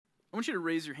I want you to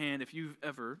raise your hand if you've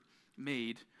ever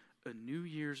made a New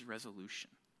Year's resolution.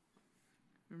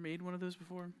 Ever made one of those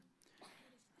before?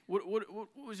 What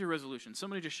was your resolution?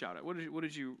 Somebody just shout it. What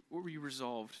were you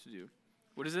resolved to do?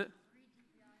 What is it?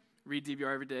 Read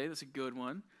DBR every day. That's a good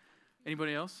one.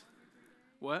 Anybody else?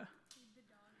 What?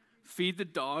 Feed the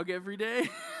dog every day? And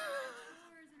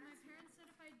my parents said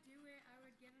if I do it, I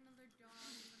would get another dog,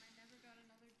 and I never got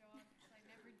another dog because I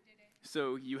never did it.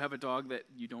 So you have a dog that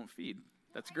you don't feed.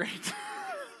 That's great. It's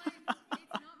not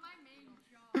my main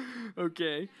job.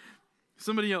 Okay.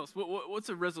 Somebody else. What's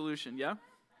a resolution? Yeah?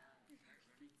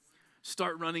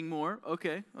 Start running more.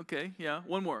 Okay. Yeah.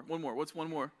 One more. What's one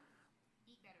more?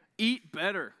 Eat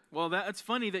better. Well, that's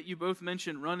funny that you both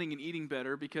mentioned running and eating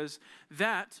better, because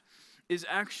that is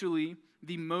actually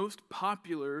the most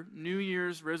popular New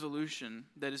Year's resolution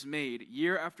that is made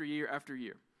year after year after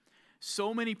year.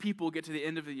 So many people get to the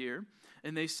end of the year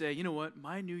and they say, you know what,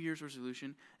 my New Year's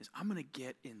resolution is I'm going to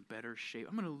get in better shape.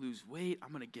 I'm going to lose weight. I'm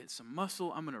going to get some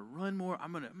muscle. I'm going to run more.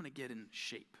 I'm going to get in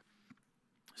shape.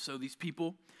 So these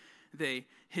people, they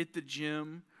hit the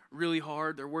gym really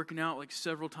hard. They're working out like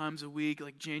several times a week,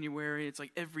 like January. It's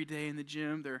like every day in the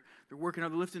gym. They're working out,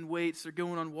 they're lifting weights, they're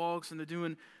going on walks, and they're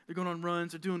going on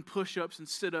runs, they're doing push-ups and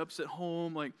sit-ups at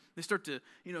home. Like they start to,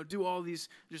 do all these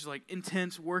just like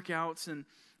intense workouts, and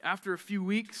after a few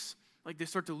weeks, like they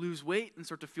start to lose weight and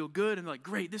start to feel good, and they're like,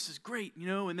 great, this is great,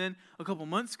 and then a couple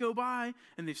months go by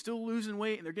and they're still losing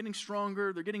weight and they're getting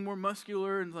stronger, they're getting more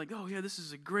muscular, and like, oh yeah, this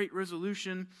is a great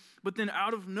resolution. But then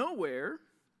out of nowhere,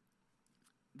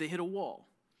 they hit a wall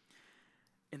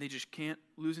and they just can't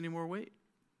lose any more weight.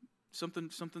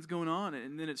 Something's going on,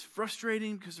 and then it's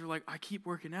frustrating because they're like, I keep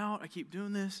working out, I keep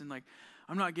doing this, and like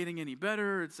I'm not getting any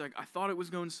better. It's like I thought it was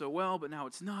going so well, but now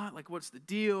it's not. Like, what's the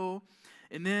deal?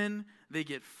 And then they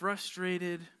get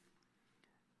frustrated,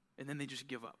 and then they just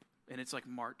give up. And it's like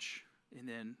March, and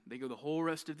then they go the whole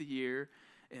rest of the year,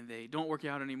 and they don't work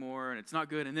out anymore, and it's not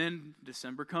good. And then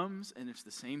December comes, and it's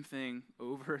the same thing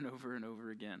over and over and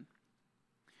over again.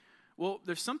 Well,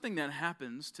 there's something that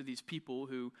happens to these people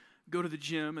who go to the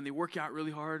gym and they work out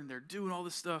really hard and they're doing all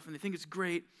this stuff and they think it's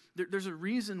great. There's a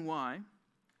reason why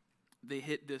they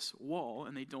hit this wall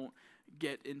and they don't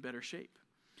get in better shape.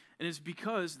 And it's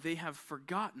because they have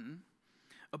forgotten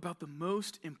about the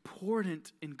most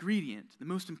important ingredient, the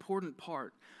most important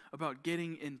part about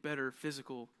getting in better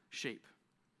physical shape.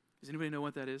 Does anybody know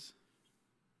what that is?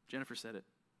 Jennifer said it.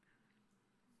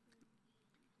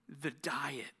 The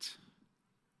diet.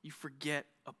 You forget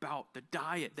about the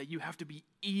diet, that you have to be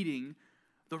eating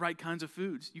the right kinds of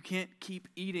foods. You can't keep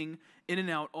eating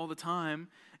In-N-Out all the time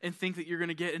and think that you're going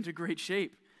to get into great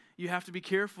shape. You have to be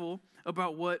careful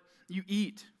about what you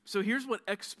eat. So here's what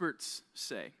experts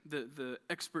say, the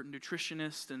expert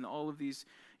nutritionists and all of these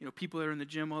people that are in the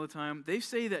gym all the time. They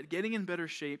say that getting in better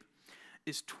shape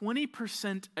is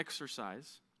 20%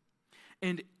 exercise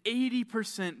and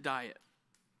 80% diet.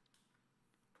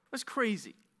 That's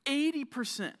crazy.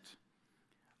 80%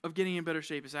 of getting in better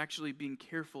shape is actually being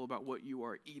careful about what you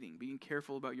are eating, being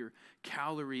careful about your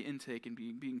calorie intake, and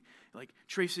being like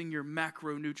tracing your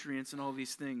macronutrients and all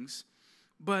these things.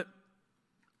 But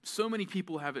so many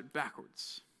people have it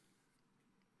backwards.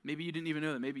 Maybe you didn't even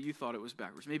know that. Maybe you thought it was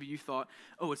backwards. Maybe you thought,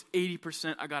 oh, it's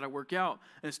 80% I got to work out,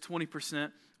 and it's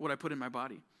 20% what I put in my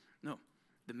body. No.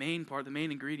 The main part, the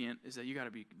main ingredient is that you got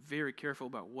to be very careful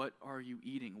about what are you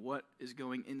eating, what is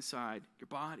going inside your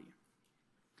body.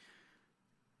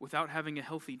 Without having a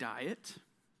healthy diet,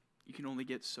 you can only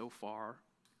get so far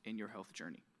in your health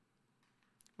journey.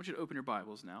 I want you to open your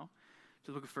Bibles now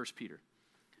to the book of 1 Peter.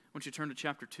 I want you to turn to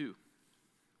chapter 2.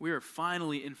 We are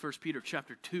finally in 1 Peter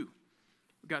chapter 2.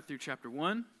 We got through chapter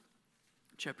 1,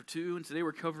 chapter 2, and today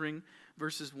we're covering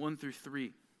verses 1 through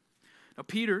 3. Now,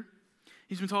 Peter,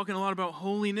 he's been talking a lot about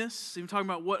holiness. He's been talking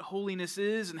about what holiness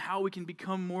is and how we can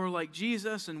become more like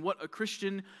Jesus and what a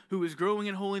Christian who is growing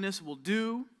in holiness will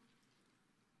do.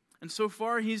 And so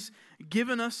far, he's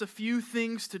given us a few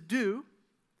things to do.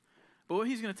 But what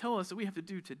he's going to tell us that we have to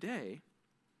do today,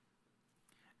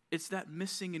 it's that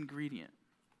missing ingredient.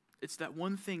 It's that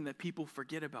one thing that people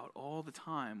forget about all the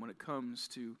time when it comes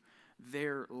to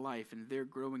their life and their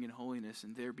growing in holiness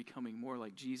and their becoming more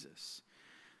like Jesus.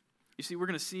 You see, we're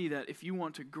going to see that if you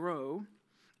want to grow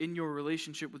in your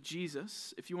relationship with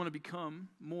Jesus, if you want to become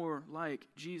more like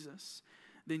Jesus,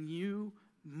 then you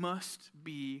must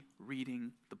be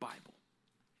reading the Bible.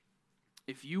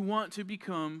 If you want to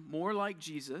become more like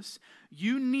Jesus,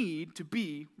 you need to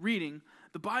be reading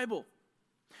the Bible.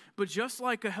 But just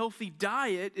like a healthy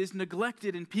diet is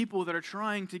neglected in people that are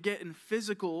trying to get in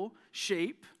physical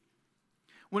shape,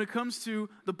 when it comes to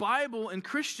the Bible and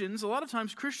Christians, a lot of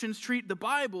times Christians treat the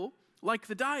Bible like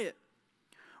the diet,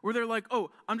 where they're like,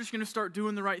 oh, I'm just going to start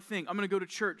doing the right thing. I'm going to go to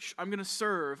church. I'm going to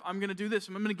serve. I'm going to do this.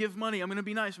 I'm going to give money. I'm going to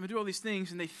be nice. I'm going to do all these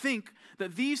things. And they think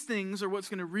that these things are what's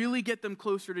going to really get them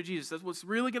closer to Jesus. That's what's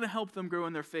really going to help them grow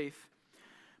in their faith.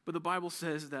 But the Bible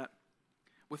says that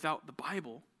without the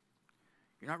Bible,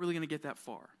 you're not really going to get that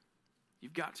far.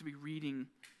 You've got to be reading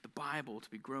the Bible to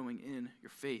be growing in your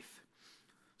faith.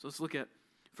 So let's look at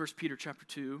 1 Peter chapter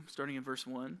 2, starting in verse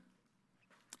 1.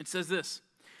 It says this,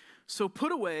 so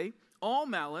put away all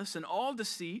malice and all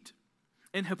deceit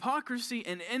and hypocrisy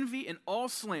and envy and all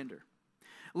slander.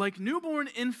 Like newborn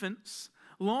infants,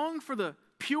 long for the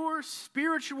pure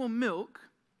spiritual milk,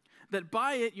 that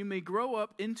by it you may grow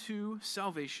up into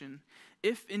salvation,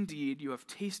 if indeed you have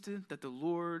tasted that the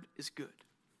Lord is good.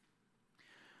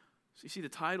 So you see the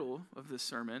title of this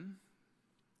sermon,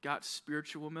 Got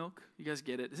Spiritual Milk? You guys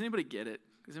get it? Does anybody get it?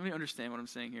 Does anybody understand what I'm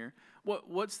saying here? What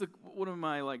am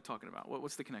I like talking about?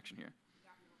 What's the connection here?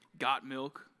 Got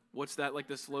milk. What's that like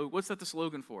the slogan? What's that the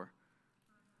slogan for?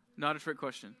 Not a trick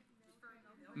question.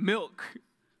 Milk.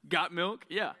 Got milk?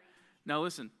 Yeah. Now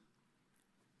listen.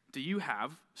 Do you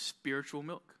have spiritual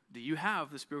milk? Do you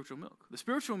have the spiritual milk? The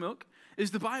spiritual milk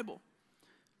is the Bible.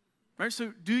 Right?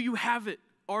 So do you have it?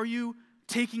 Are you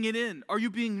taking it in? Are you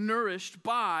being nourished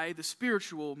by the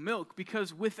spiritual milk?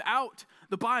 Because without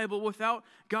the Bible, without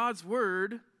God's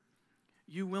word,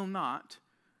 you will not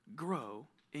grow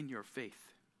in your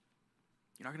faith.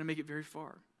 You're not going to make it very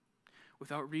far.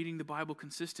 Without reading the Bible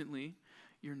consistently,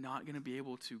 you're not going to be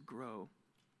able to grow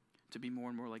to be more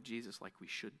and more like Jesus, like we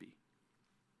should be.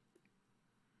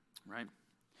 Right?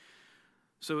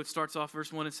 So it starts off,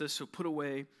 verse 1, it says, so put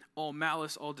away all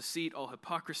malice, all deceit, all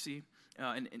hypocrisy,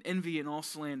 and envy, and all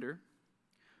slander.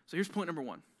 So here's point number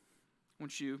 1. I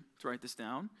want you to write this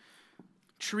down.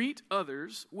 Treat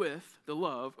others with the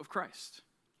love of Christ.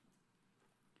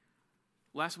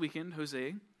 Last weekend,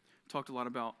 Jose talked a lot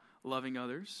about loving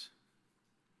others.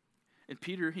 And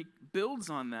Peter, he builds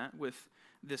on that with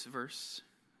this verse.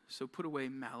 So put away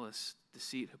malice,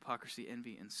 deceit, hypocrisy,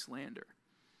 envy, and slander.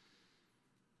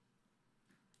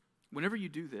 Whenever you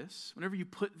do this, whenever you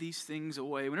put these things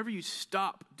away, whenever you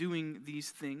stop doing these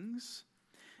things,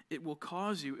 it will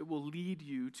lead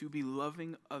you to be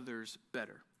loving others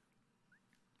better.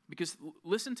 Because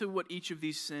listen to what each of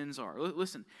these sins are.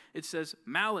 Listen, it says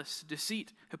malice,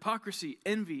 deceit, hypocrisy,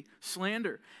 envy,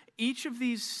 slander. Each of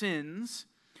these sins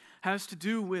has to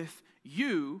do with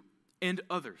you and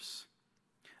others.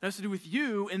 It has to do with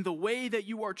you and the way that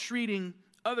you are treating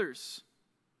others.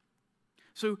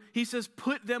 So he says,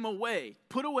 put them away.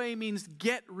 Put away means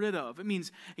get rid of. It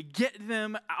means get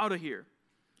them out of here.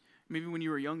 Maybe when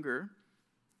you were younger,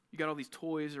 you got all these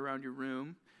toys around your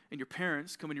room, and your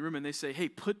parents come in your room and they say, hey,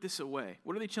 put this away.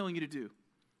 What are they telling you to do?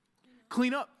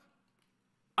 Clean up.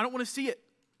 I don't want to see it.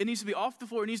 It needs to be off the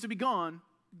floor. It needs to be gone.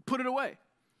 Put it away.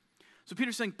 So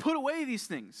Peter's saying, put away these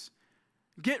things.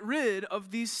 Get rid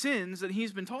of these sins that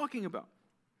he's been talking about.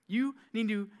 You need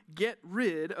to get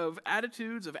rid of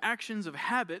attitudes, of actions, of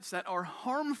habits that are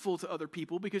harmful to other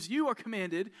people because you are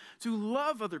commanded to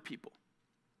love other people.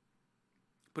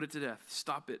 Put it to death.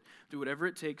 Stop it. Do whatever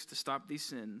it takes to stop these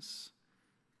sins.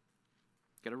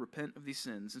 Got to repent of these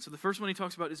sins. And so the first one he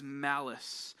talks about is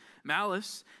malice.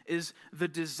 Malice is the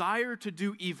desire to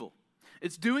do evil.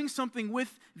 It's doing something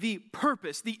with the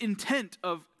purpose, the intent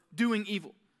of doing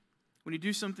evil. When you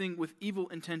do something with evil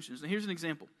intentions. Now here's an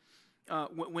example.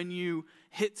 When you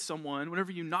hit someone,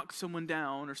 whenever you knock someone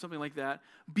down or something like that,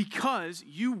 because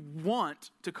you want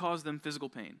to cause them physical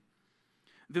pain.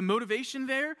 The motivation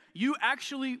there, you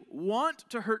actually want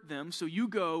to hurt them, so you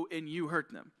go and you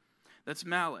hurt them. That's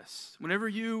malice. Whenever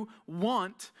you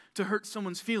want to hurt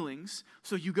someone's feelings,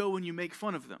 so you go and you make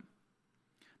fun of them.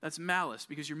 That's malice,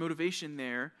 because your motivation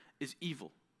there is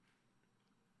evil.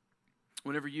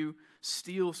 Whenever you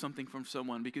steal something from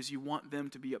someone because you want them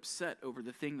to be upset over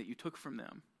the thing that you took from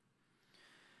them.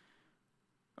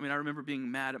 I mean, I remember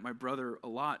being mad at my brother a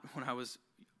lot when I was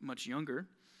much younger.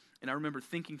 And I remember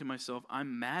thinking to myself,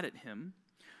 I'm mad at him,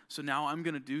 so now I'm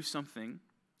going to do something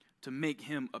to make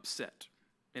him upset.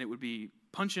 And it would be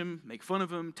punch him, make fun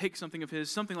of him, take something of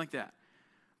his, something like that.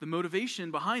 The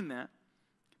motivation behind that,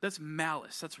 that's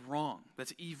malice, that's wrong,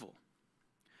 that's evil.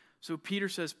 So Peter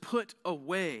says, put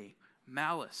away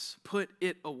malice, put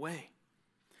it away.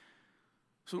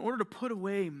 So in order to put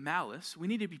away malice, we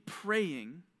need to be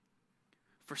praying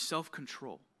for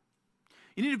self-control.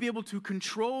 You need to be able to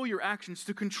control your actions,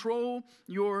 to control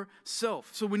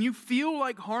yourself. So when you feel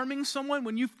like harming someone,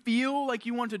 when you feel like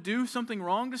you want to do something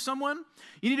wrong to someone,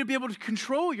 you need to be able to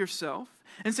control yourself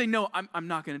and say, no, I'm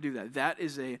not going to do that. That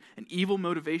is an evil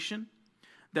motivation.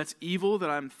 That's evil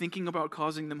that I'm thinking about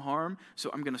causing them harm,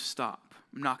 so I'm going to stop.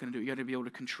 I'm not going to do it. You got to be able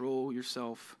to control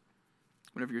yourself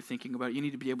whenever you're thinking about it. You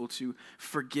need to be able to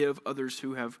forgive others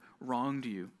who have wronged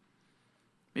you.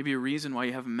 Maybe a reason why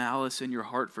you have malice in your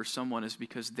heart for someone is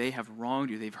because they have wronged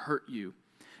you, they've hurt you.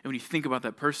 And when you think about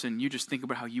that person, you just think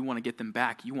about how you want to get them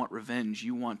back. You want revenge.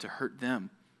 You want to hurt them.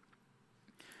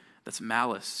 That's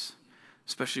malice,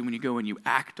 especially when you go and you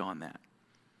act on that.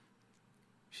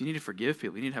 So you need to forgive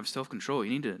people. You need to have self-control.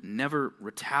 You need to never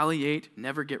retaliate,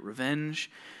 never get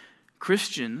revenge.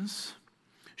 Christians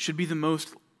should be the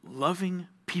most loving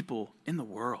people in the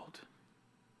world.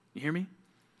 You hear me?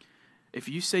 If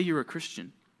you say you're a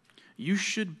Christian, you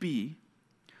should be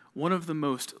one of the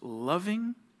most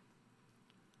loving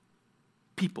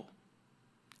people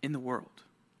in the world.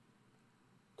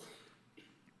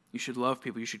 You should love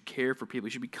people. You should care for people.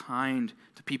 You should be kind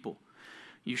to people.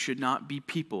 You should not be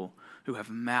people who have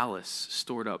malice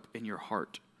stored up in your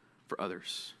heart for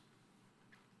others.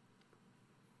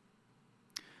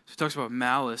 So he talks about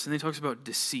malice, and then he talks about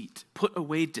deceit. Put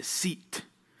away deceit.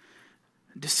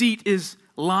 Deceit is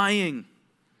lying,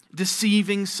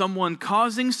 deceiving someone,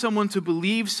 causing someone to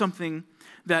believe something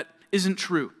that isn't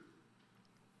true.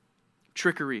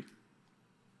 Trickery.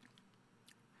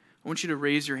 I want you to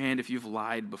raise your hand if you've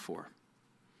lied before.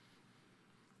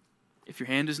 If your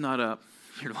hand is not up,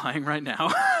 you're lying right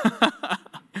now.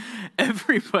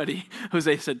 Everybody,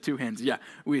 Jose said 2 hands. Yeah,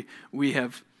 we've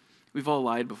all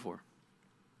lied before.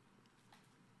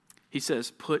 He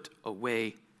says, put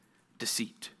away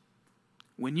deceit.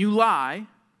 When you lie,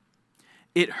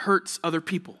 it hurts other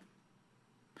people.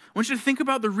 I want you to think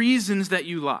about the reasons that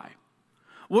you lie.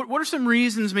 What are some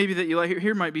reasons maybe that you lie?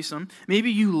 Here might be some.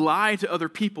 Maybe you lie to other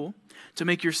people to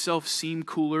make yourself seem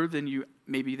cooler than you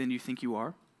think you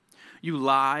are. You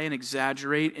lie and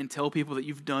exaggerate and tell people that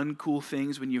you've done cool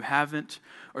things when you haven't,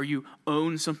 or you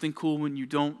own something cool when you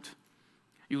don't.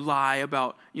 You lie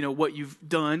about, what you've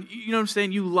done. You know what I'm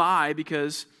saying? You lie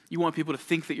because you want people to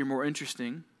think that you're more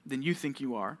interesting than you think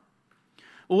you are.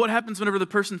 Well, what happens whenever the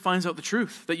person finds out the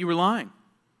truth, that you were lying?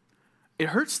 It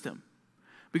hurts them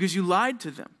because you lied to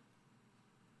them.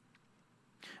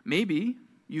 Maybe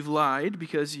you've lied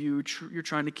because you're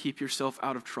trying to keep yourself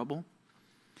out of trouble.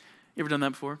 You ever done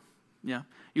that before? Yeah.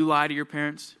 You lie to your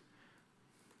parents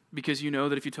because you know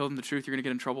that if you tell them the truth, you're going to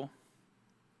get in trouble.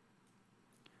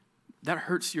 That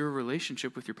hurts your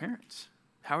relationship with your parents.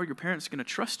 How are your parents going to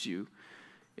trust you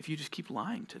if you just keep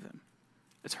lying to them?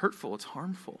 It's hurtful. It's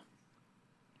harmful.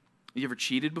 You ever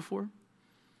cheated before?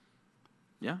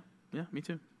 Yeah, me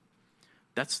too.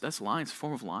 That's lying. It's a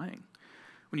form of lying.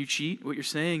 When you cheat, what you're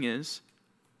saying is,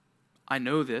 I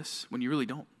know this, when you really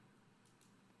don't.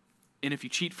 And if you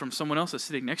cheat from someone else that's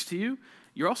sitting next to you,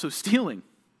 you're also stealing.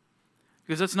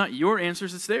 Because that's not your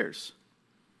answers, it's theirs.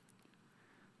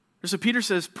 So Peter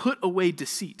says, put away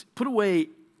deceit. Put away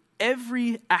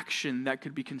every action that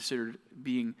could be considered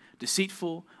being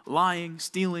deceitful, lying,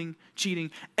 stealing, cheating,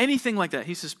 anything like that.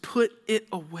 He says, put it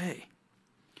away.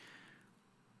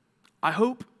 I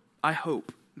hope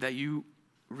that you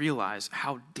realize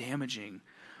how damaging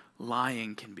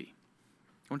lying can be.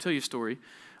 I want to tell you a story.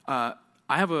 I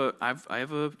have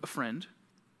a friend.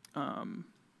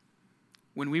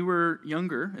 When we were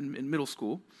younger in middle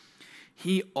school,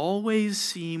 he always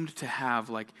seemed to have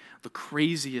the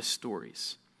craziest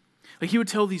stories. He would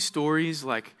tell these stories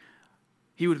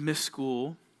he would miss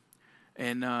school,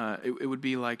 and it would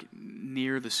be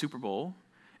near the Super Bowl,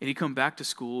 and he'd come back to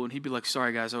school and he'd be like,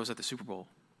 "Sorry guys, I was at the Super Bowl."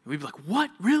 And we'd be like, "What?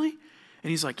 Really?" And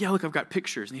he's like, "Yeah, look, I've got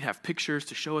pictures." And he'd have pictures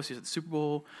to show us he's at the Super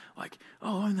Bowl.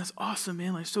 "Oh, and that's awesome,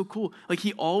 man. So cool."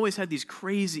 He always had these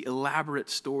crazy, elaborate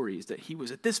stories that he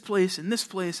was at this place, and this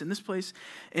place, and this place.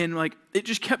 And, it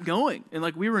just kept going. And,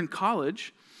 we were in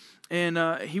college, and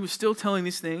he was still telling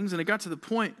these things. And it got to the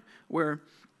point where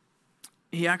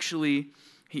he actually,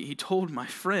 he told my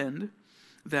friend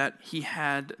that he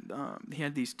had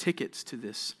these tickets to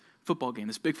this football game,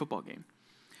 this big football game.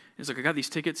 He's like, "I got these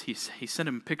tickets." He sent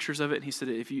him pictures of it, and he said,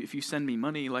 if you send me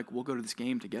money, we'll go to this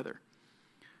game together.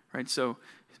 Right? So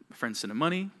my friend sent him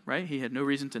money, right? He had no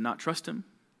reason to not trust him.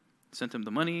 Sent him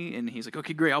the money, and he's like,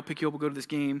 "Okay, great, I'll pick you up, we'll go to this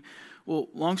game." Well,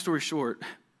 long story short,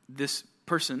 this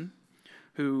person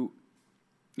who,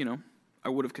 I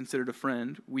would have considered a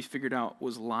friend, we figured out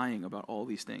was lying about all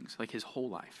these things, his whole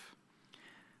life.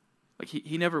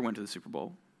 He never went to the Super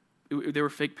Bowl. They were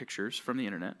fake pictures from the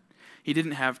internet. He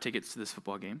didn't have tickets to this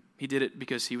football game. He did it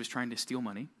because he was trying to steal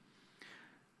money.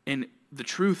 And the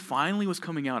truth finally was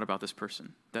coming out about this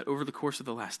person, that over the course of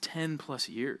the last 10 plus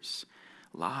years,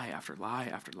 lie after lie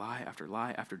after lie after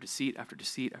lie after deceit,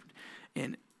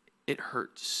 and it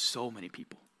hurt so many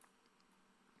people.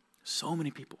 So many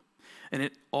people. And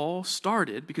it all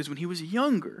started because when he was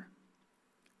younger,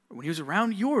 or when he was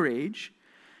around your age,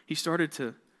 he started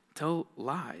to tell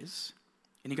lies,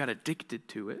 and he got addicted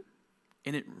to it,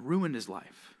 and it ruined his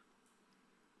life.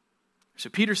 So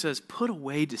Peter says, put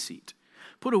away deceit.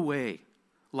 Put away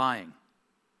lying.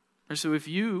 And so if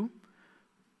you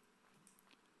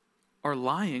are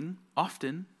lying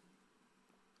often,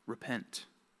 repent.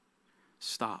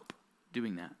 Stop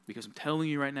doing that. Because I'm telling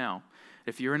you right now,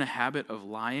 if you're in a habit of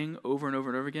lying over and over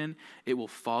and over again, it will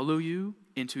follow you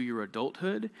into your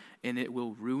adulthood and it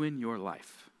will ruin your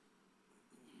life.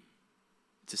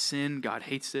 It's a sin. God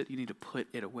hates it. You need to put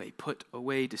it away. Put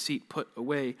away deceit. Put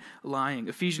away lying.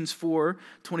 Ephesians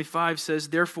 4:25 says,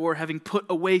 therefore, having put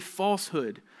away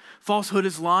falsehood. Falsehood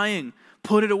is lying.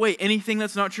 Put it away. Anything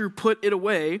that's not true, put it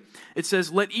away. It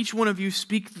says, let each one of you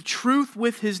speak the truth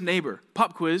with his neighbor.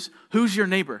 Pop quiz. Who's your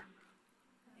neighbor?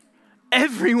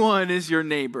 Everyone is your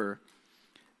neighbor.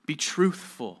 Be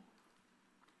truthful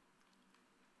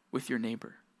with your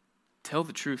neighbor. Tell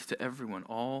the truth to everyone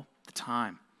all the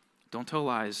time. Don't tell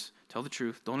lies. Tell the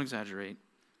truth. Don't exaggerate.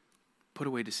 Put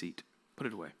away deceit. Put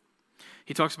it away.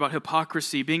 He talks about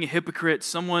hypocrisy, being a hypocrite,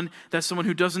 someone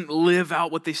who doesn't live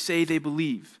out what they say they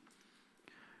believe.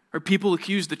 Or people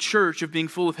accuse the church of being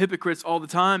full of hypocrites all the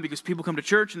time because people come to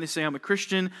church and they say, I'm a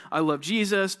Christian, I love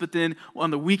Jesus, but then on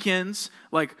the weekends,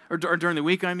 or during the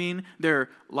week, they're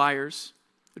liars,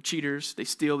 they're cheaters, they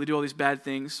steal, they do all these bad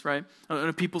things, right?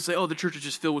 And people say, oh, the church is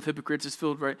just filled with hypocrites, it's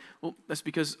filled, right? Well, that's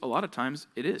because a lot of times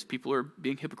it is. People are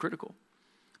being hypocritical.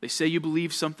 They say you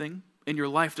believe something and your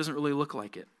life doesn't really look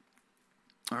like it,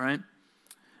 all right?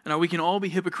 Now, we can all be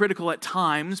hypocritical at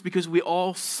times because we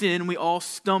all sin, we all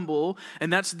stumble,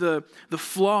 and that's the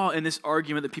flaw in this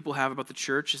argument that people have about the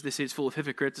church, is they say it's full of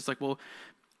hypocrites. It's like, well,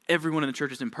 everyone in the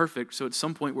church is imperfect, so at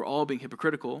some point we're all being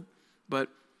hypocritical. But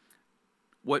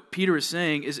what Peter is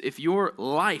saying is if your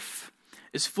life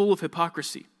is full of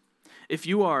hypocrisy, if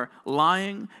you are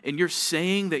lying and you're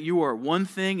saying that you are one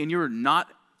thing and you're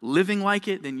not living like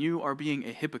it, then you are being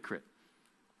a hypocrite.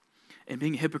 And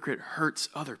being a hypocrite hurts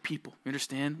other people. You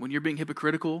understand? When you're being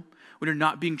hypocritical, when you're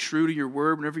not being true to your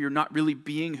word, whenever you're not really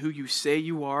being who you say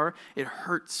you are, it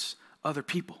hurts other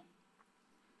people.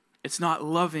 It's not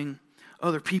loving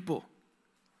other people.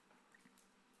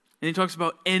 And he talks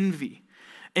about envy.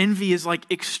 Envy is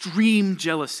like extreme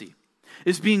jealousy.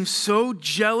 It's being so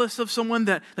jealous of someone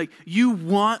that you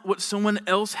want what someone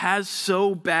else has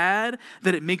so bad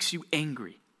that it makes you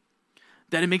angry.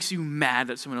 That it makes you mad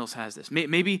that someone else has this.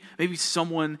 Maybe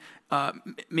someone,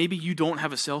 maybe you don't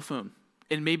have a cell phone,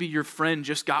 and maybe your friend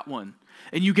just got one,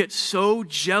 and you get so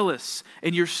jealous,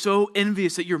 and you're so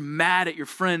envious that you're mad at your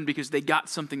friend because they got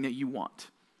something that you want.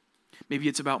 Maybe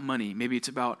it's about money. Maybe it's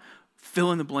about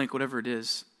fill in the blank, whatever it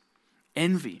is.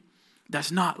 Envy.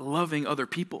 That's not loving other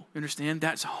people. You understand?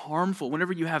 That's harmful.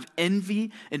 Whenever you have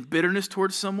envy and bitterness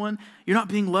towards someone, you're not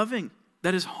being loving.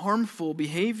 That is harmful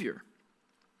behavior.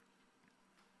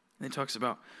 And he talks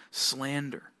about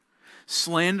slander.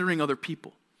 Slandering other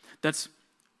people. That's,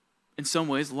 in some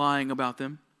ways, lying about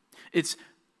them. It's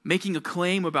making a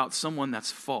claim about someone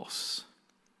that's false.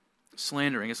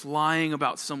 Slandering. It's lying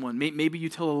about someone. Maybe you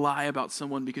tell a lie about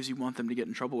someone because you want them to get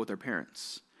in trouble with their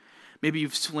parents. Maybe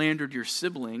you've slandered your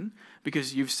sibling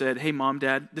because you've said, hey, mom,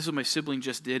 dad, this is what my sibling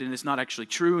just did, and it's not actually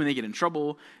true, and they get in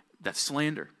trouble. That's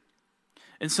slander.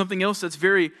 And something else that's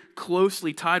very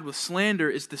closely tied with slander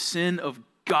is the sin of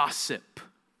gossip.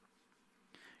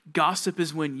 Gossip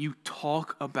is when you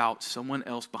talk about someone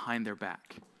else behind their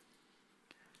back.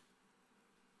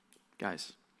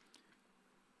 Guys,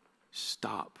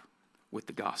 stop with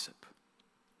the gossip.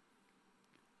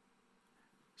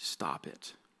 Stop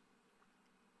it.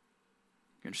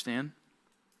 You understand?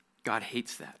 God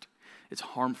hates that. It's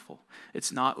harmful.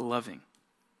 It's not loving.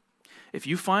 If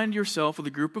you find yourself with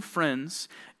a group of friends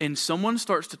and someone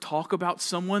starts to talk about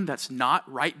someone that's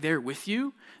not right there with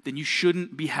you, then you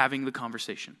shouldn't be having the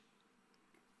conversation.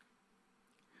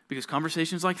 Because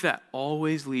conversations like that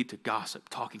always lead to gossip,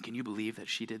 talking. Can you believe that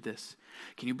she did this?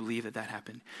 Can you believe that that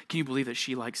happened? Can you believe that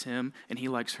she likes him and he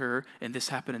likes her and this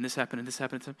happened and this happened and this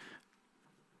happened?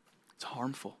 It's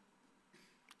harmful.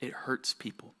 It hurts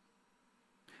people.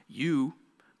 You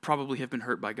probably have been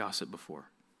hurt by gossip before.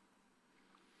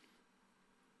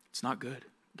 It's not good.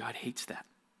 God hates that.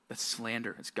 That's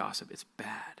slander. It's gossip. It's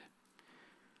bad.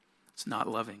 It's not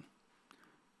loving.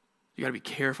 You got to be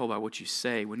careful about what you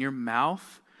say. When your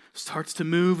mouth starts to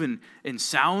move and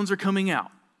sounds are coming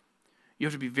out, you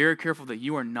have to be very careful that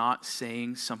you are not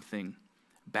saying something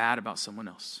bad about someone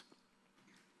else.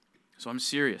 So I'm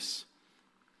serious.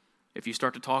 If you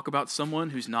start to talk about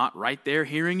someone who's not right there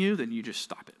hearing you, then you just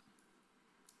stop it.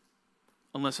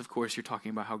 Unless, of course, you're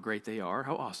talking about how great they are,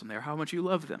 how awesome they are, how much you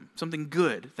love them. Something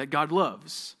good that God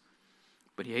loves.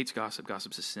 But he hates gossip.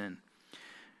 Gossip's a sin.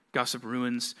 Gossip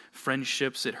ruins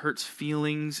friendships. It hurts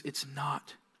feelings. It's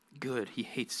not good. He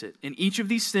hates it. And each of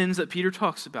these sins that Peter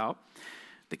talks about,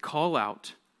 they call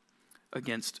out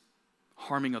against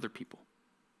harming other people.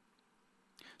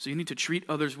 So you need to treat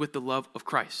others with the love of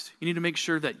Christ. You need to make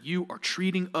sure that you are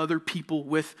treating other people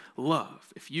with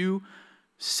love. If you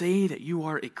say that you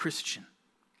are a Christian,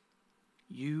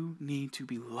 you need to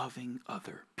be loving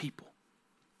other people.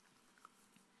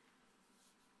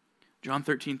 John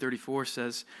 13:34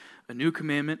 says, "A new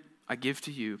commandment I give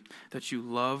to you, that you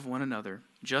love one another.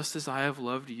 Just as I have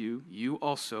loved you, you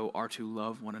also are to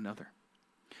love one another."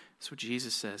 That's what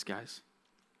Jesus says, guys.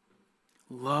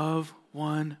 Love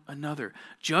one another.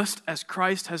 Just as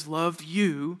Christ has loved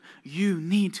you, you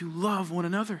need to love one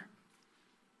another.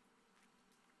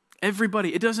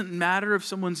 Everybody. It doesn't matter if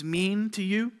someone's mean to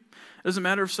you. It doesn't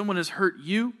matter if someone has hurt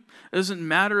you. It doesn't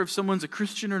matter if someone's a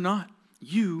Christian or not.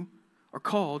 You are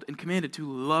called and commanded to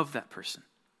love that person.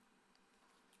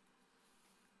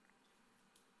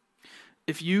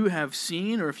 If you have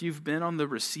seen or if you've been on the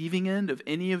receiving end of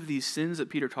any of these sins that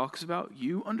Peter talks about,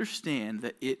 you understand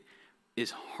that it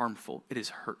is harmful. It is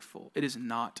hurtful. It is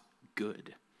not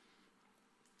good.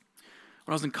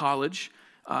 When I was in college,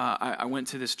 I went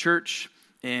to this church,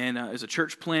 and it was a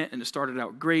church plant, and it started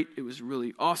out great. It was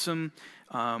really awesome.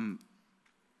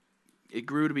 It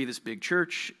grew to be this big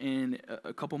church, and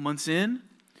a couple months in,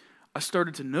 I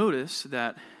started to notice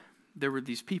that there were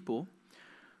these people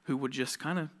who would just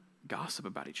kind of gossip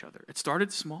about each other. It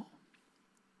started small,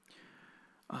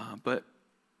 but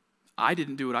I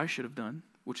didn't do what I should have done,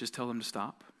 which is tell them to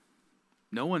stop.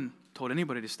 No one told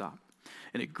anybody to stop.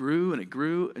 And it grew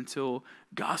until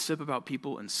gossip about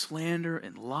people and slander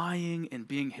and lying and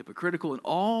being hypocritical and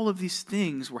all of these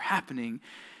things were happening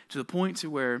to the point to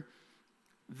where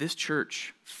this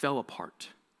church fell apart.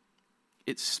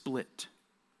 It split.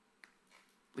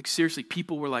 Like seriously,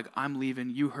 people were like, "I'm leaving,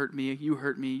 you hurt me,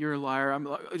 you're a liar." I'm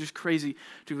like, just crazy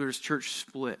to where this church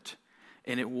split.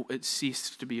 And it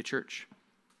ceased to be a church.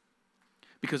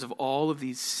 Because of all of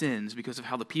these sins, because of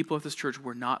how the people of this church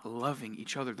were not loving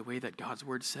each other the way that God's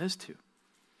word says to.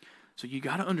 So you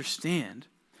got to understand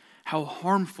how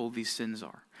harmful these sins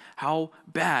are, how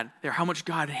bad they're, how much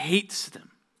God hates them.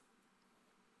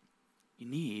 You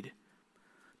need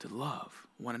to love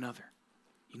one another.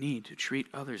 You need to treat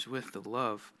others with the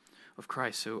love of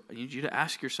Christ. So I need you to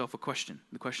ask yourself a question.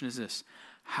 The question is this: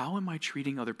 how am I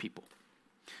treating other people?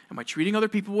 Am I treating other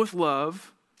people with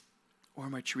love? Or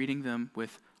am I treating them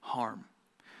with harm?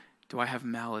 Do I have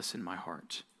malice in my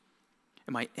heart?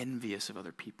 Am I envious of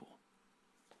other people?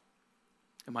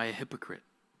 Am I a hypocrite?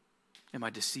 Am I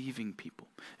deceiving people?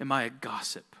 Am I a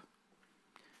gossip?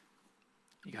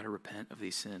 You got to repent of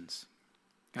these sins.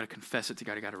 You got to confess it to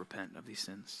God. You got to repent of these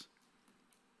sins.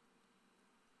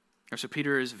 So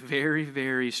Peter is very,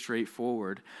 very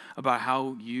straightforward about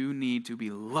how you need to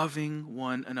be loving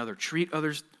one another. Treat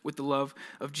others with the love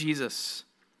of Jesus.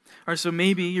 All right, so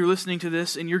maybe you're listening to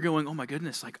this and you're going, "Oh my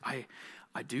goodness, like I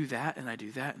do that and I do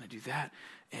that and I do that,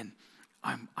 and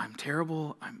I'm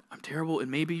terrible, I'm terrible." And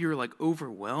maybe you're like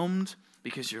overwhelmed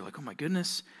because you're like, "Oh my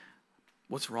goodness,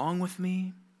 what's wrong with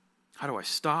me? How do I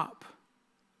stop?"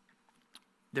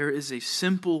 There is a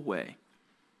simple way.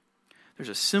 There's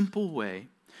a simple way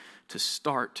to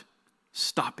start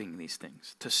stopping these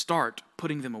things, to start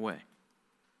putting them away.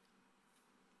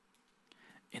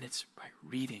 And it's by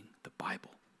reading the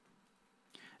Bible.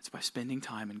 It's by spending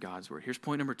time in God's word. Here's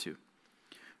point number 2.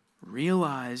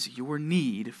 Realize your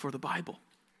need for the Bible.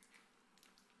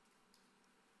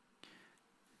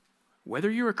 Whether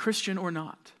you're a Christian or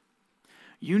not,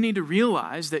 you need to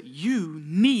realize that you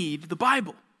need the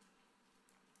Bible.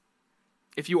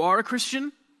 If you are a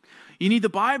Christian, you need the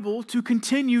Bible to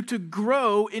continue to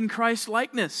grow in Christ's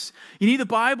likeness. You need the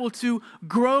Bible to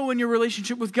grow in your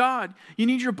relationship with God. You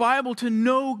need your Bible to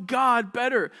know God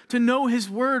better, to know His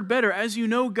Word better. As you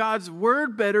know God's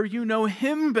Word better, you know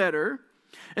Him better.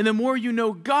 And the more you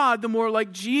know God, the more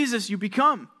like Jesus you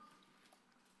become.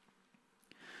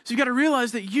 So you got to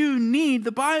realize that you need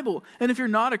the Bible. And if you're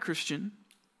not a Christian,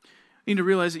 you need to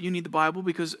realize that you need the Bible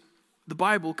because the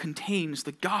Bible contains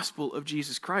the gospel of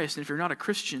Jesus Christ. And if you're not a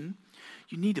Christian,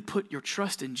 you need to put your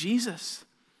trust in Jesus.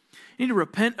 You You need to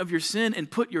repent of your sin and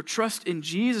put your trust in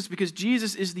Jesus, because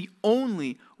Jesus is the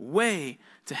only way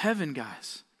to heaven,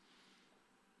 guys.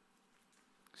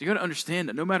 So you got to understand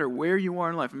that no matter where you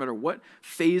are in life, no matter what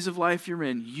phase of life you're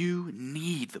in, you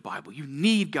need the Bible. You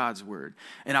need God's word.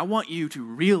 And I want you to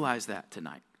realize that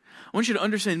tonight. I want you to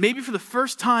understand, maybe for the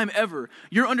first time ever,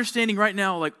 you're understanding right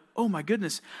now, like, oh my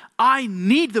goodness, I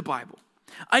need the Bible.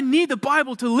 I need the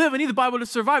Bible to live. I need the Bible to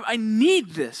survive. I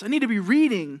need this. I need to be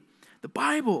reading the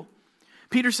Bible.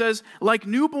 Peter says, like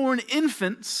newborn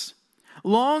infants,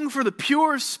 long for the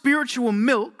pure spiritual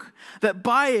milk, that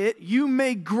by it you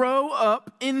may grow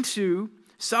up into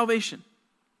salvation.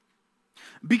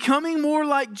 Becoming more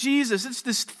like Jesus. It's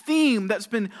this theme that's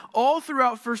been all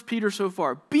throughout 1 Peter so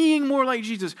far. Being more like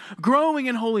Jesus, growing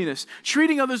in holiness,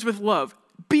 treating others with love,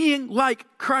 being like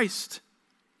Christ.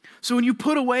 So when you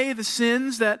put away the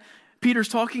sins that Peter's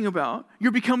talking about,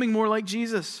 you're becoming more like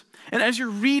Jesus. And as you're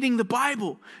reading the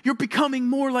Bible, you're becoming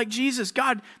more like Jesus.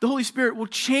 God, the Holy Spirit, will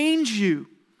change you.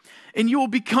 And you will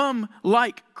become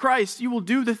like Christ. You will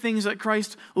do the things that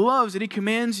Christ loves, that he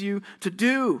commands you to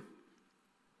do.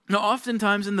 Now,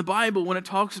 oftentimes in the Bible, when it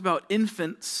talks about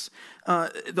infants,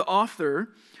 the author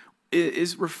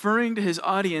is referring to his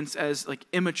audience as like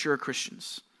immature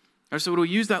Christians. So it'll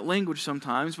use that language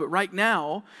sometimes, but right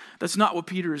now, that's not what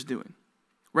Peter is doing.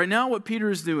 Right now, what Peter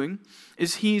is doing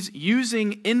is he's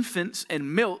using infants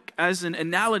and milk as an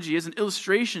analogy, as an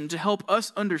illustration to help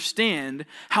us understand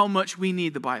how much we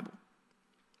need the Bible.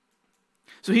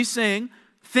 So he's saying,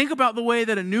 think about the way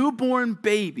that a newborn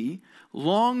baby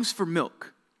longs for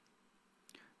milk.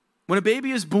 When a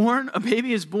baby is born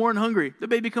hungry. The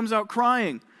baby comes out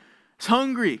crying. It's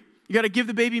hungry. You got to give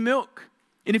the baby milk.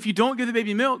 And if you don't give the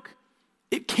baby milk,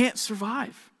 it can't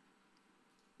survive.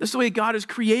 That's the way God has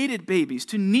created babies,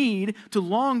 to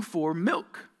long for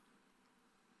milk.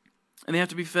 And they have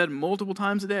to be fed multiple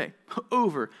times a day,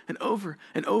 over and over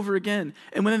and over again.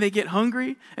 And when they get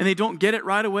hungry and they don't get it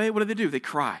right away, what do? They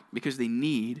cry because they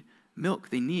need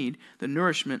milk. They need the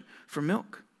nourishment from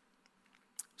milk.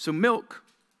 So milk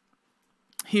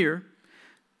here,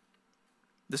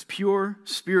 this pure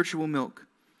spiritual milk,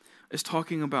 is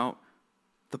talking about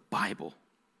the Bible.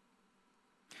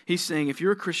 He's saying if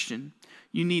you're a Christian,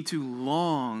 you need to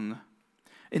long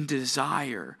and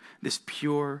desire this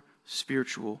pure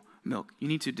spiritual milk. You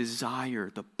need to desire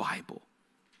the Bible.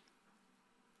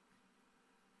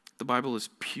 The Bible is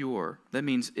pure. That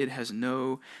means it has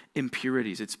no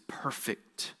impurities. It's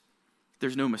perfect.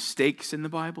 There's no mistakes in the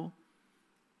Bible.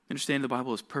 Understand the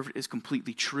Bible is perfect, is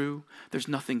completely true. There's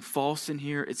nothing false in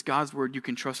here. It's God's word. You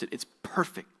can trust it. It's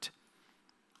perfect.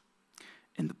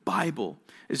 And the Bible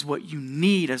is what you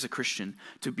need as a Christian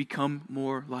to become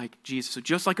more like Jesus. So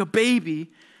just like a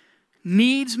baby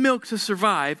needs milk to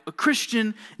survive, a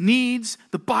Christian needs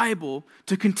the Bible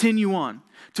to continue on,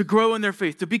 to grow in their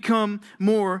faith, to become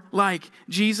more like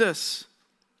Jesus.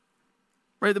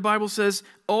 Right? The Bible says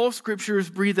all scripture is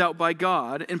breathed out by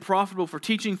God and profitable for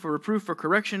teaching, for reproof, for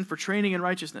correction, for training in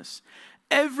righteousness.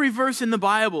 Every verse in the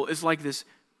Bible is like this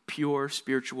pure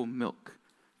spiritual milk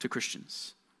to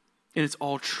Christians. And it's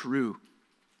all true.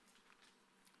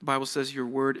 The Bible says your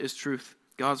word is truth.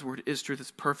 God's word is truth.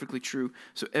 It's perfectly true.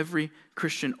 So every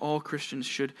Christian, all Christians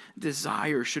should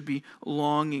desire, should be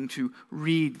longing to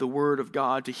read the word of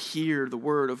God, to hear the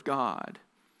word of God.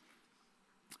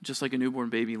 Just like a newborn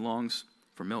baby longs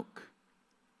for milk.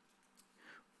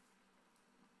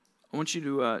 I want you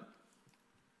to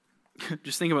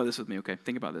just think about this with me, okay?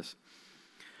 Think about this.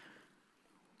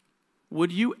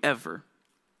 Would you ever,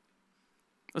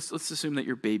 let's assume that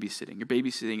you're babysitting. You're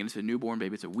babysitting and it's a newborn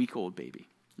baby. It's a week-old baby.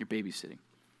 You're babysitting.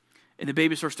 And the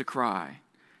baby starts to cry.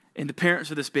 And the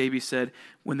parents of this baby said,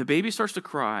 when the baby starts to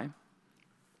cry,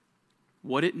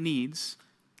 what it needs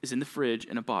is in the fridge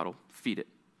in a bottle. Feed it.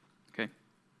 Okay?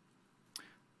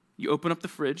 You open up the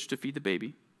fridge to feed the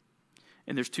baby,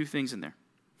 and there's two things in there.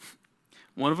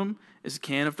 One of them is a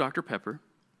can of Dr. Pepper,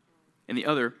 and the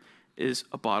other is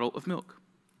a bottle of milk.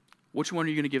 Which one are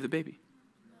you going to give the baby?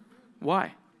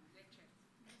 Why?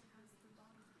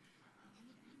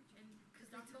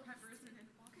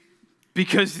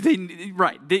 Because they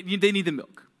need the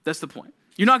milk. That's the point.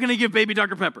 You're not going to give baby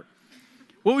Dr. Pepper.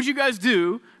 What would you guys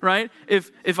do, right,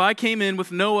 if I came in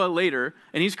with Noah later,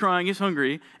 and he's crying, he's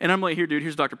hungry, and I'm like, here, dude,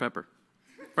 here's Dr. Pepper.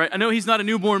 Right? I know he's not a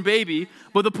newborn baby,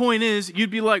 but the point is,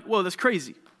 you'd be like, whoa, that's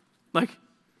crazy. Like,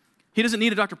 he doesn't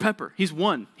need a Dr. Pepper. He's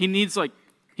one. He needs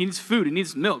food. He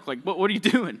needs milk. Like, what are you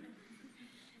doing?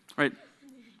 Right?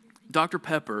 Dr.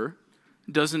 Pepper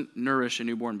doesn't nourish a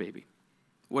newborn baby.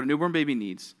 What a newborn baby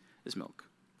needs is milk.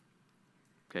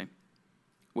 Okay?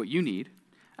 What you need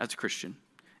as a Christian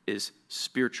is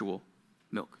spiritual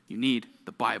milk. You need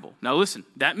the Bible. Now listen,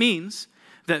 that means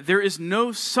that there is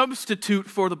no substitute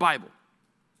for the Bible.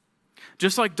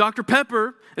 Just like Dr.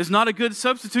 Pepper is not a good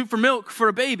substitute for milk for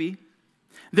a baby,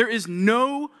 there is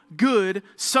no good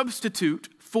substitute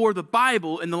for the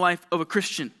Bible in the life of a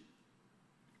Christian.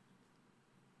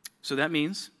 So that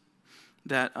means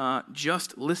that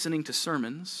just listening to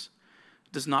sermons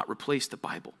does not replace the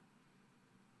Bible.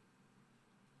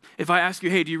 If I ask you,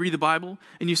 hey, do you read the Bible?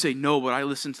 And you say, no, but I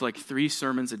listen to like 3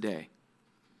 sermons a day.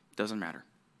 Doesn't matter.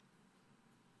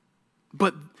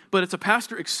 But it's a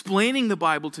pastor explaining the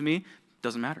Bible to me.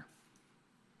 Doesn't matter.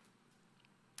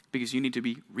 Because you need to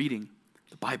be reading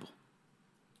the Bible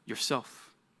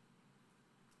yourself.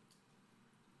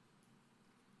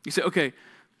 You say, okay,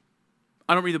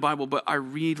 I don't read the Bible, but I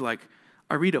read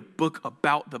a book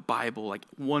about the Bible, like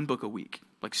 1 book a week.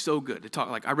 Like so good to talk.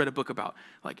 Like I read a book about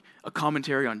like a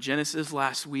commentary on Genesis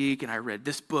last week, and I read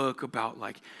this book about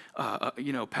like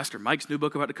Pastor Mike's new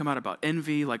book about to come out about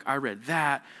envy. Like I read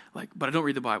that. Like, but I don't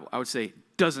read the Bible. I would say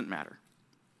doesn't matter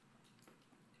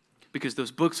because those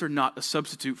books are not a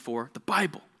substitute for the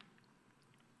Bible.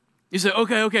 You say,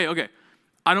 okay.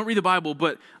 I don't read the Bible,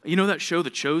 but you know that show,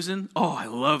 The Chosen? Oh, I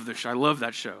love the show. I love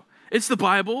that show. It's the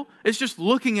Bible. It's just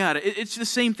looking at it. It's the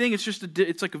same thing. It's just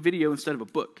it's like a video instead of a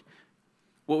book.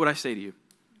 What would I say to you?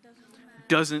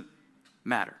 Doesn't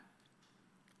matter.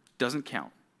 Doesn't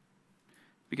count.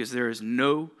 Because there is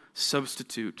no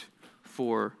substitute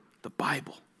for the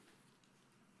Bible.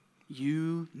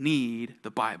 You need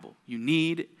the Bible. You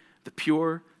need the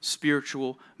pure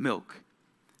spiritual milk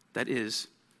that is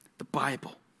the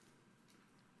Bible.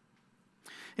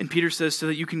 And Peter says so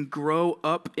that you can grow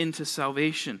up into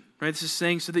salvation. Right? This is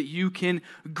saying so that you can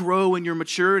grow in your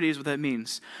maturity is what that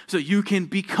means. So you can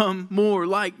become more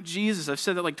like Jesus. I've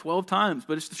said that like 12 times,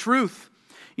 but it's the truth.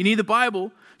 You need the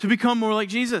Bible to become more like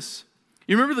Jesus.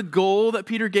 You remember the goal that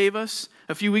Peter gave us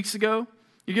a few weeks ago?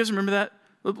 You guys remember that?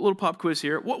 A little pop quiz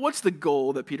here. What's the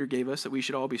goal that Peter gave us that we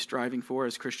should all be striving for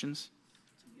as Christians?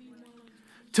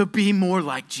 To be more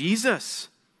like Jesus.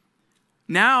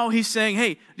 Now he's saying,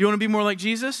 hey, do you want to be more like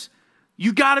Jesus?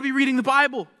 You got to be reading the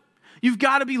Bible. You've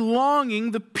got to be longing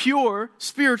the pure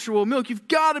spiritual milk. You've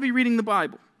got to be reading the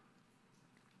Bible.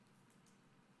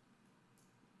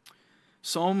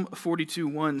 Psalm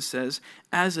 42:1 says,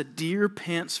 as a deer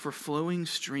pants for flowing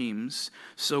streams,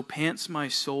 so pants my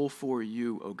soul for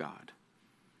you, O God.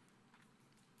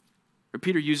 Or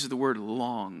Peter uses the word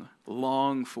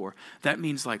long for. That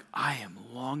means like I am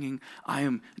longing, I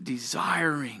am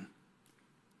desiring.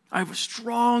 I have a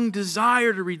strong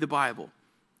desire to read the Bible.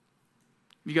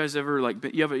 You guys ever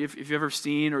if you've ever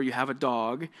seen or you have a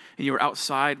dog and you were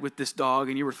outside with this dog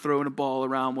and you were throwing a ball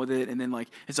around with it and then like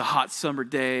it's a hot summer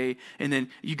day and then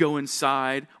you go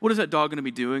inside, what is that dog going to be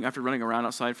doing after running around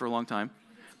outside for a long time?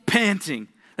 Panting.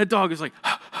 That dog is like,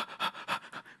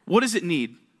 what does it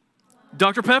need?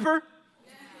 Dr. Pepper?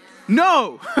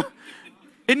 No.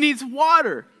 It needs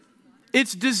water.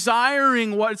 It's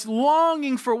desiring what? It's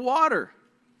longing for water.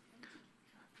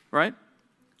 Right?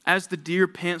 As the deer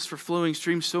pants for flowing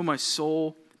streams, so my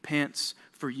soul pants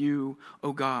for you,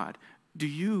 O God. Do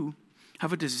you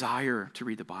have a desire to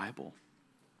read the Bible?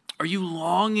 Are you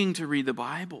longing to read the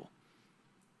Bible?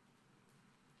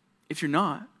 If you're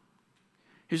not,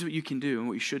 here's what you can do and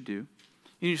what you should do.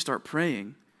 You need to start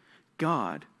praying,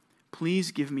 God,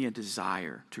 please give me a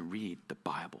desire to read the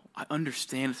Bible. I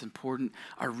understand it's important.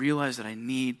 I realize that I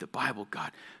need the Bible.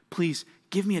 God, please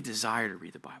give me a desire to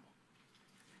read the Bible.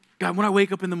 God, when I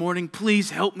wake up in the morning,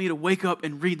 please help me to wake up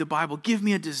and read the Bible. Give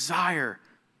me a desire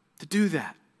to do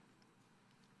that.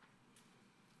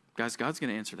 Guys, God's going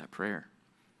to answer that prayer.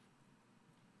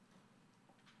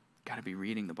 Got to be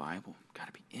reading the Bible. Got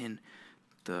to be in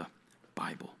the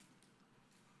Bible.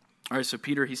 All right, so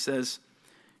Peter, he says,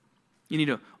 you need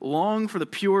to long for the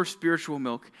pure spiritual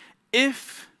milk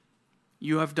if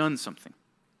you have done something.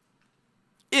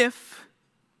 If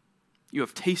you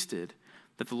have tasted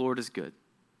that the Lord is good.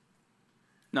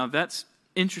 Now, that's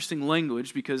interesting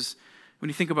language because when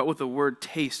you think about what the word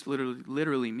taste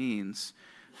literally means,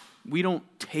 we don't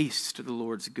taste the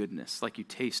Lord's goodness like you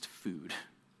taste food.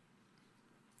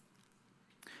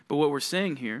 But what we're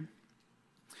saying here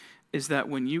is that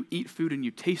when you eat food and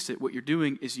you taste it, what you're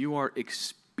doing is you are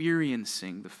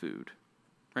experiencing the food,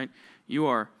 right? You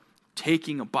are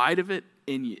taking a bite of it,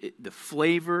 and the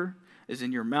flavor is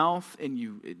in your mouth,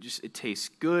 and it tastes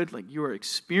good. Like you are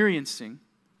experiencing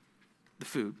the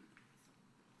food.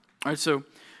 All right, so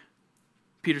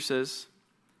Peter says,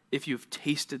 if you have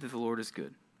tasted that the Lord is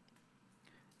good,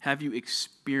 have you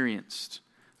experienced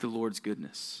the Lord's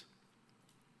goodness?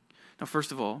 Now,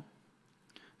 first of all,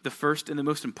 the first and the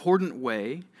most important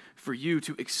way for you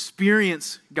to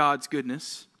experience God's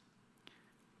goodness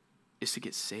is to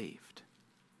get saved,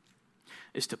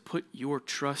 is to put your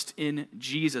trust in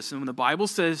Jesus. And when the Bible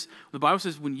says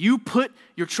when you put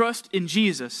your trust in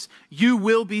Jesus, you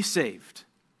will be saved.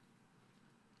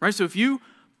 Right? So if you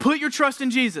put your trust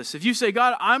in Jesus, if you say,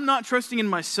 God, I'm not trusting in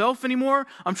myself anymore,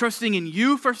 I'm trusting in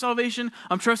you for salvation,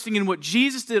 I'm trusting in what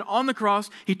Jesus did on the cross,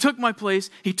 he took my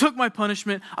place, he took my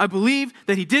punishment, I believe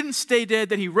that he didn't stay dead,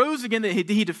 that he rose again, that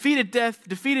he defeated death,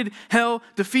 defeated hell,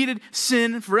 defeated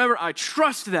sin forever, I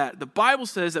trust that. The Bible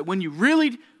says that when you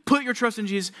really put your trust in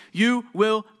Jesus, you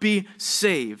will be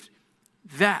saved.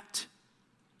 That,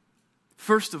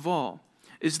 first of all,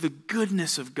 is the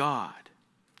goodness of God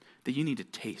that you need to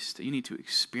taste, that you need to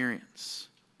experience.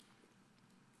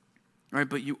 All right,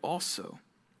 but you also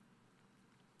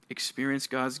experience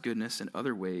God's goodness in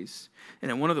other ways.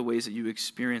 And one of the ways that you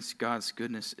experience God's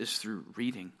goodness is through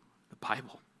reading the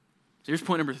Bible. So here's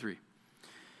point number 3.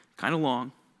 Kind of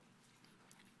long.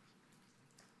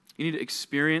 You need to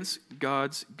experience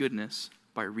God's goodness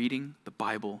by reading the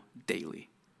Bible daily.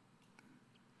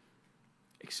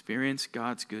 Experience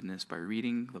God's goodness by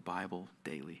reading the Bible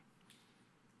daily.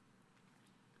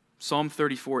 Psalm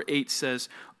 34:8 says,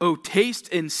 "Oh,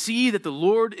 taste and see that the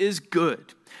Lord is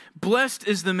good. Blessed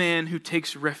is the man who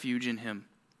takes refuge in him."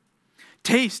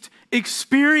 Taste,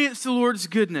 experience the Lord's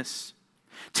goodness.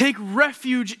 Take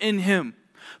refuge in him.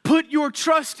 Put your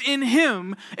trust in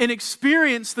him and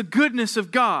experience the goodness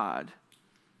of God.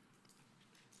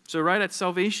 So right at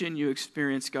salvation, you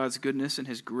experience God's goodness and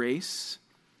his grace.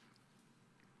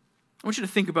 I want you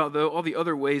to think about, though, all the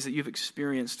other ways that you've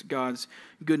experienced God's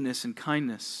goodness and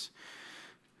kindness.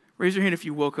 Raise your hand if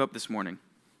you woke up this morning.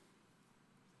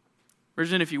 Raise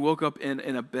your hand if you woke up in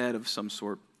a bed of some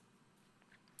sort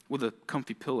with a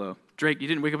comfy pillow. Drake, you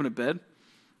didn't wake up in a bed?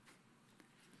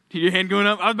 Your hand going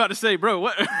up? I was about to say, bro,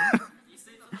 what?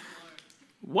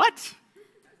 What?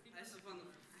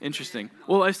 Interesting.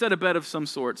 Well, I said a bed of some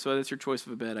sort, so that's your choice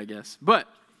of a bed, I guess. But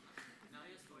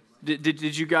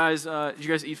did you guys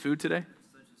eat food today?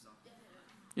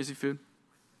 You guys eat food?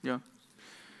 Yeah.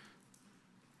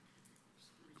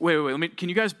 Wait. Can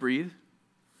you guys breathe?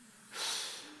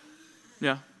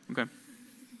 Yeah. Okay.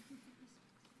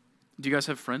 Do you guys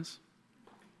have friends?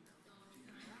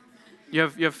 You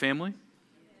have family?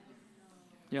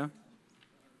 Yeah.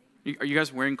 Are you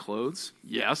guys wearing clothes?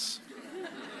 Yes.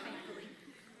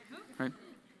 Right.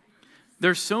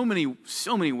 There's so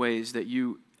many ways that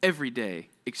you every day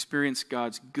experience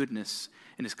God's goodness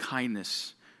and his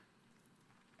kindness.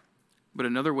 But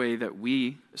another way that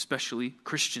we, especially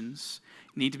Christians,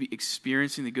 need to be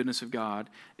experiencing the goodness of God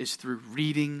is through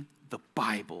reading the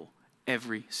Bible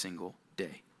every single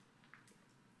day.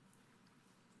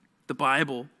 The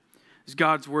Bible is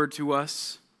God's word to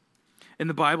us. And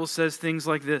the Bible says things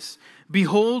like this: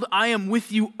 "Behold, I am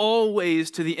with you always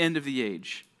to the end of the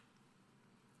age.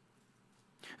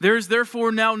 There is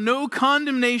therefore now no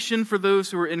condemnation for those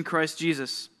who are in Christ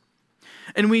Jesus.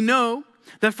 And we know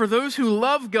that for those who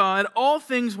love God, all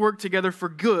things work together for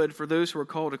good for those who are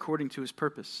called according to his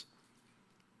purpose."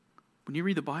 When you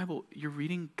read the Bible, you're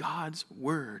reading God's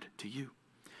word to you.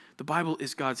 The Bible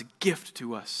is God's gift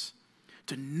to us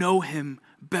to know him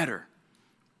better.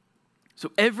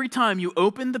 So every time you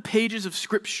open the pages of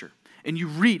Scripture and you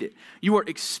read it, you are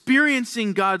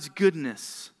experiencing God's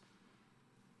goodness.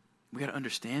 We got to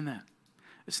understand that.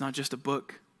 It's not just a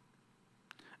book.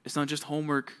 It's not just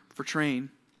homework for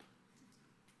train.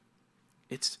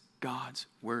 It's God's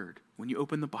word. When you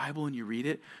open the Bible and you read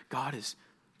it, God is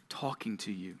talking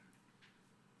to you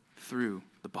through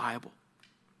the Bible.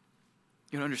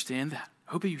 You don't understand that.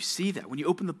 I hope that you see that. When you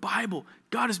open the Bible,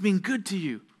 God is being good to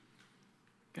you.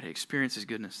 You got to experience his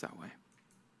goodness that way.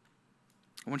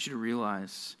 I want you to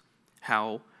realize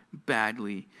how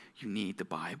badly you need the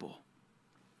Bible.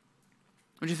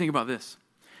 What do you think about this?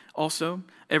 Also,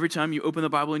 every time you open the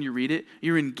Bible and you read it,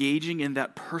 you're engaging in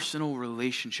that personal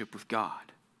relationship with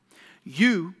God.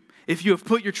 You, if you have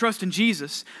put your trust in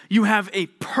Jesus, you have a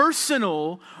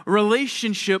personal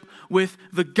relationship with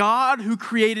the God who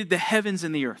created the heavens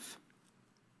and the earth.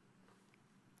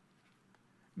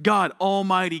 God,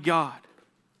 Almighty God.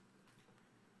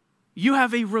 You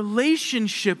have a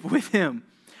relationship with him.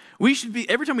 We should be,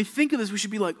 every time we think of this, we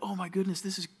should be like, oh my goodness,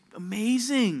 this is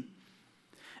amazing.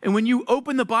 And when you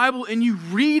open the Bible and you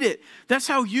read it, that's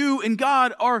how you and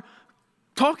God are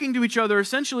talking to each other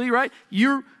essentially, right?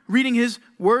 You're reading his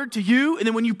word to you, and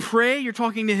then when you pray, you're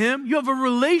talking to him. You have a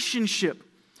relationship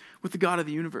with the God of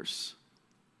the universe.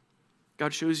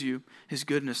 God shows you his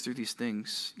goodness through these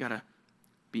things. You got to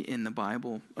be in the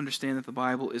Bible. Understand that the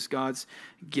Bible is God's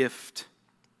gift.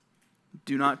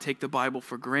 Do not take the Bible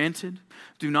for granted.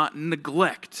 Do not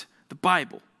neglect the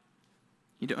Bible.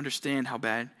 You need to understand how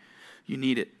bad you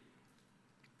need it.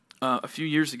 A few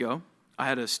years ago, I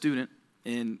had a student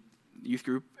in youth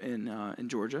group in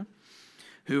Georgia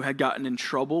who had gotten in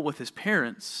trouble with his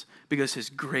parents because his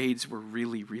grades were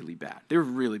really, really bad. They were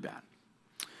really bad.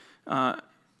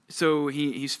 So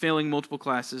he's failing multiple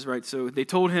classes, right? So they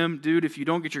told him, dude, if you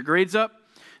don't get your grades up,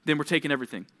 then we're taking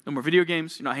everything. No more video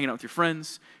games. You're not hanging out with your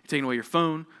friends. You're taking away your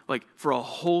phone. Like, for a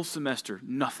whole semester,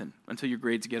 nothing until your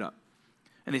grades get up.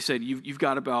 And they said, you've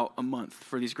got about a month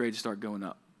for these grades to start going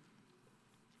up.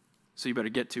 So you better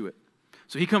get to it.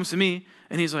 So he comes to me,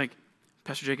 and he's like,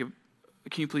 Pastor Jacob,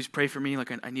 can you please pray for me?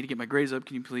 Like, I need to get my grades up.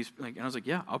 Can you please? Like, and I was like,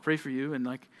 yeah, I'll pray for you. And,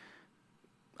 like,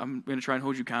 I'm going to try and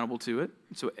hold you accountable to it.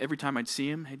 So every time I'd see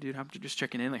him, hey, dude, I'm just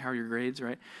checking in. Like, how are your grades,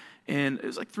 right? And it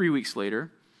was like 3 weeks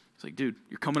later. It's like, dude,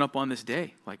 you're coming up on this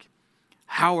day. Like,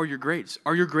 how are your grades?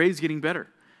 Are your grades getting better?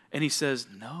 And he says,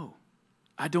 no,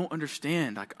 I don't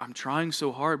understand. Like, I'm trying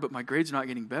so hard, but my grades are not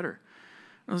getting better.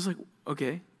 And I was like,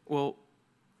 okay, well,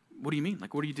 what do you mean?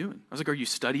 Like, what are you doing? I was like, are you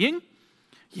studying?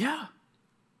 Yeah.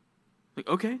 Like,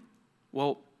 okay,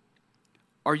 well,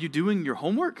 are you doing your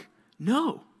homework?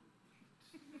 No.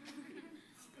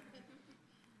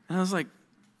 And I was like,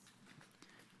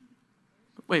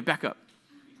 wait, back up.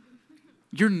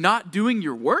 You're not doing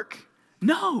your work?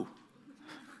 No.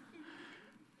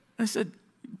 I said,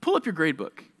 pull up your grade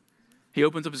book. He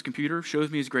opens up his computer, shows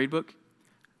me his grade book.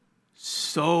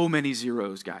 So many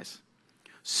zeros, guys.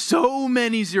 So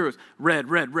many zeros. Red,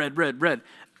 red, red, red, red.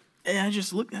 And I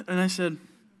just looked at it and I said,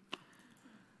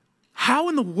 how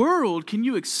in the world can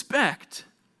you expect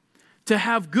to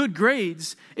have good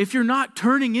grades if you're not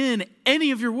turning in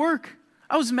any of your work?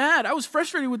 I was mad. I was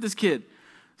frustrated with this kid.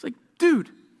 It's like, dude,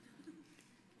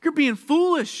 you're being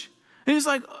foolish. And he's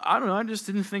like, I don't know, I just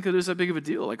didn't think it was that big of a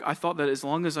deal. Like, I thought that as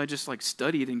long as I just, like,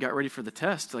 studied and got ready for the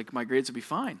test, like, my grades would be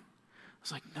fine. I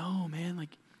was like, no, man,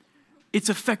 like, it's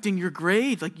affecting your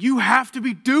grade. Like, you have to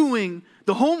be doing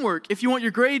the homework if you want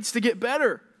your grades to get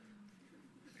better.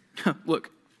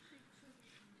 Look,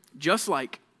 just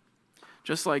like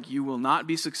you will not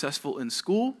be successful in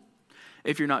school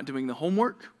if you're not doing the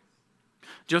homework,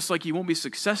 just like you won't be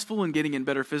successful in getting in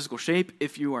better physical shape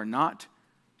if you are not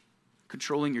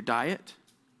controlling your diet,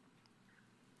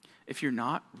 if you're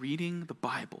not reading the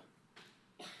Bible,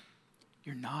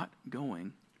 you're not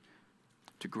going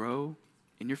to grow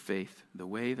in your faith the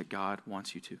way that God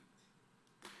wants you to.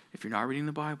 If you're not reading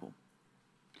the Bible,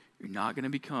 you're not going to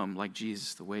become like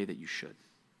Jesus the way that you should.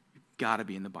 You've got to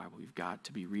be in the Bible. You've got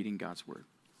to be reading God's word.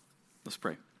 Let's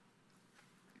pray.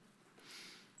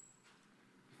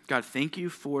 God, thank you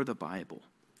for the Bible.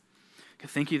 God,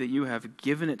 thank you that you have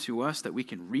given it to us, that we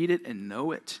can read it and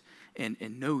know it, and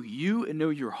know you and know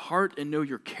your heart and know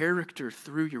your character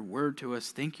through your word to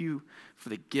us. Thank you for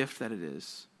the gift that it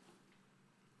is.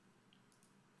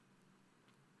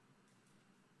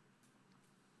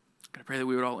 God, I pray that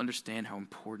we would all understand how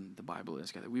important the Bible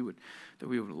is, God, that we would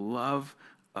love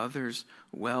others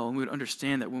well, and we would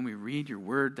understand that when we read your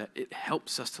word, that it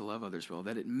helps us to love others well,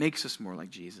 that it makes us more like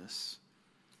Jesus.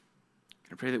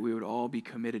 I pray that we would all be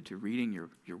committed to reading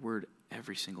your word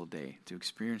every single day, to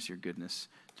experience your goodness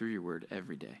through your word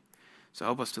every day. So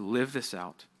help us to live this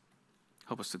out.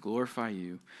 Help us to glorify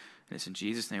you. And it's in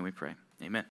Jesus' name we pray. Amen.